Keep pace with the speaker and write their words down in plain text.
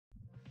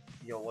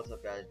Yo, what's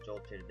up guys,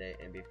 Jolts here today,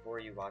 and before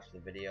you watch the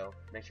video,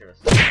 make sure to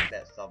smash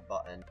that sub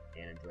button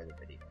and enjoy the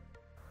video.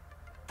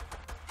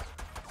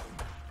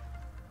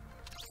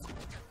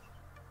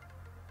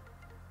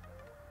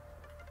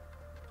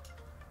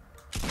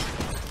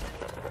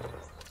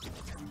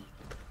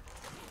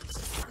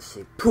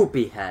 Say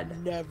poopy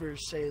head. Never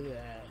say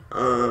that.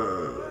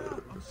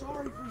 I'm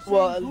sorry for saying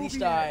Well, at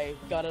least I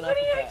got enough of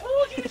that. I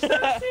told you to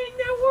stop saying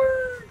that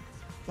word!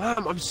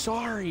 Mom, I'm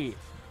sorry.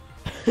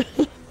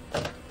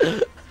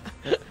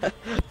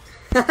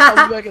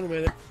 I'll be back in a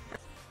minute.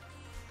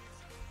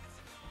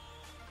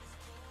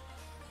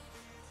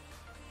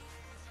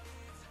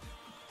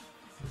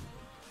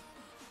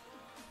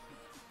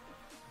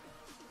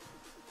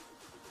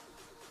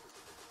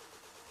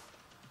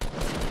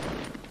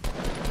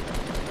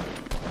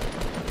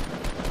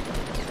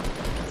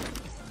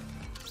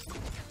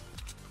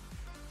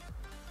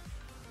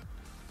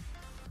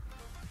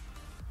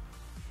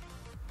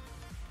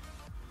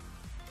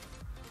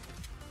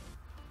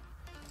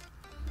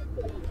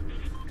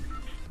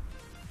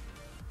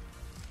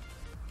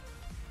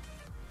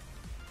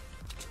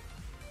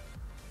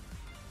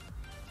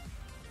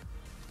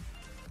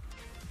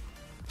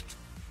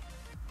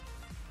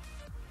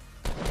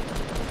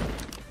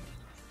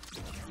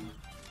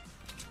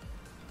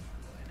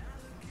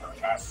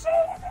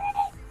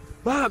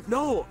 Mom,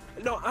 no,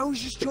 I was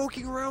just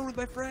joking around with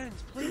my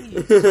friends,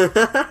 please.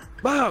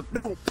 Mom,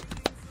 no.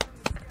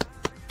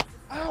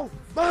 Ow,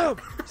 Mom,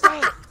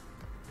 stop.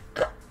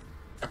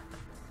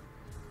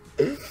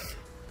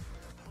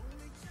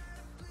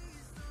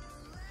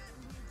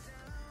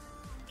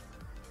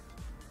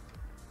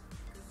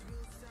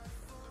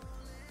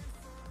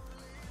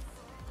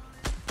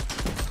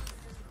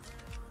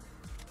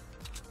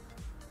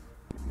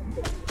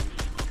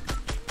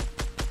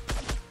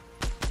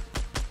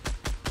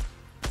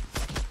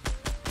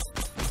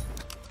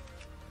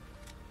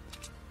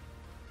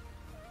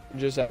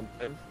 Just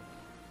happened.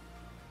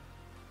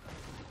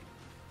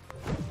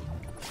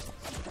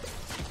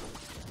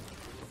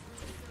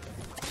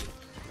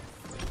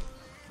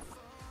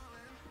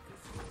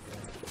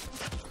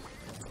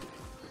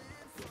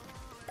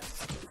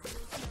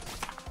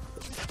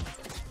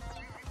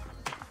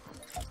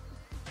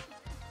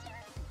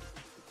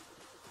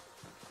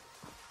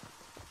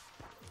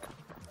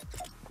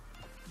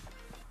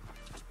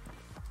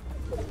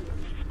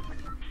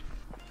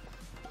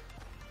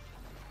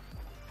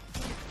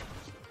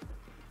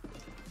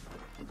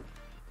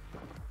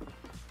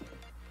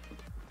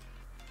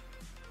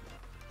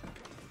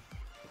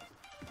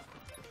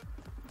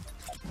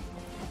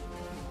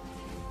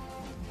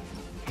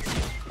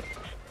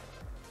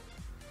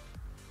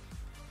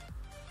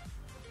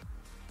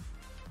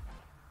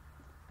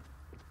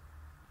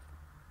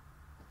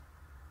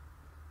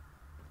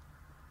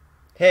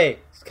 Hey,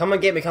 come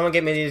and get me,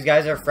 these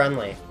guys are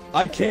friendly.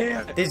 I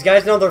can't. These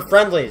guys know they're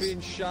friendlies.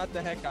 Being shot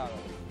the heck out of.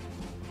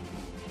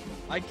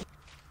 I can't.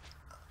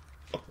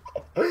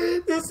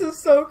 This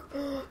is so...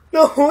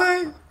 No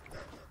way!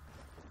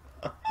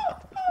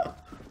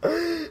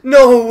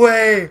 No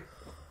way!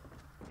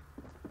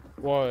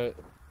 What?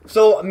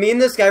 So, me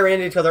and this guy ran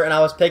into each other, and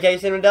I was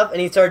pickaxing him to death, and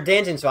he started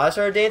dancing, so I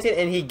started dancing,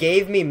 and he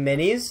gave me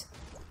minis.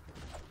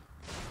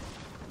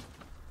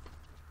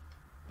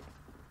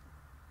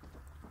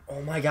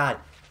 Oh my god.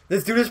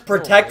 This dude is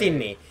protecting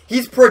me.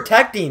 He's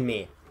protecting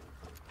me.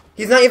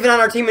 He's not even on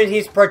our team, and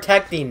he's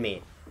protecting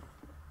me.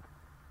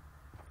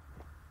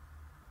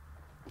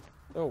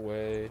 No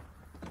way.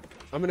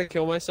 I'm gonna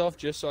kill myself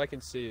just so I can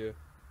see you.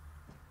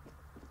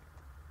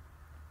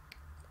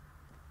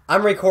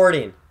 I'm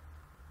recording.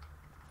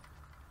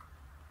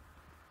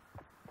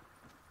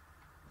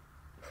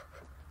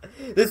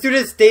 This dude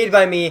has stayed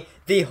by me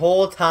the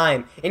whole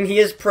time, and he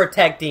is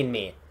protecting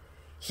me.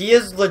 He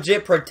is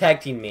legit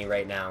protecting me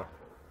right now.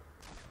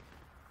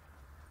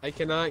 I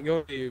cannot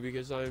go to you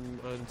because I'm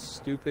on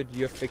stupid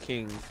Yuffa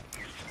King.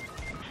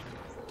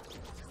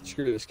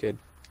 Screw this kid.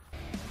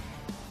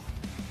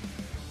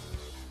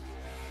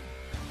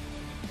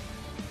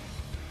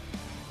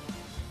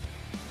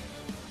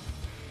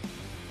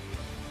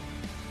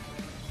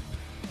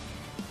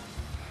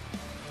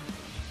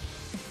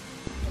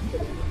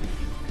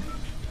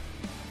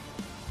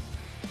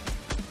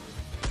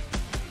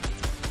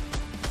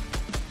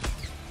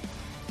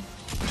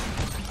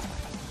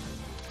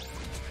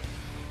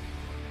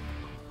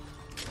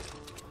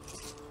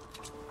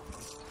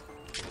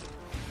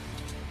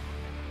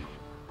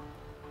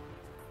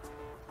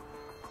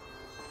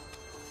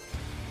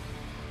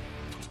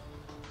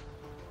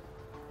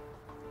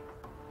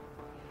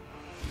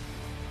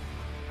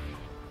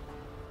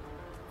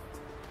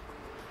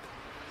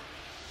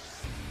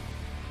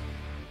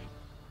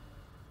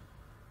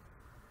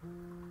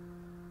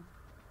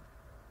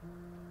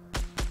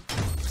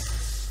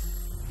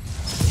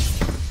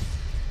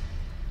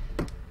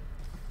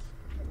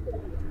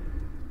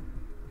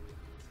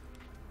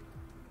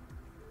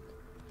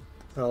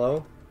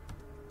 Hello?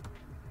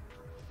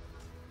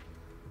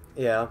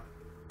 Yeah.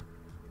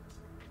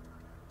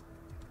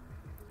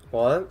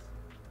 What?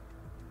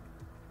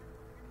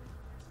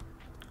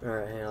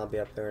 Alright, hang on, I'll be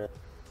up there.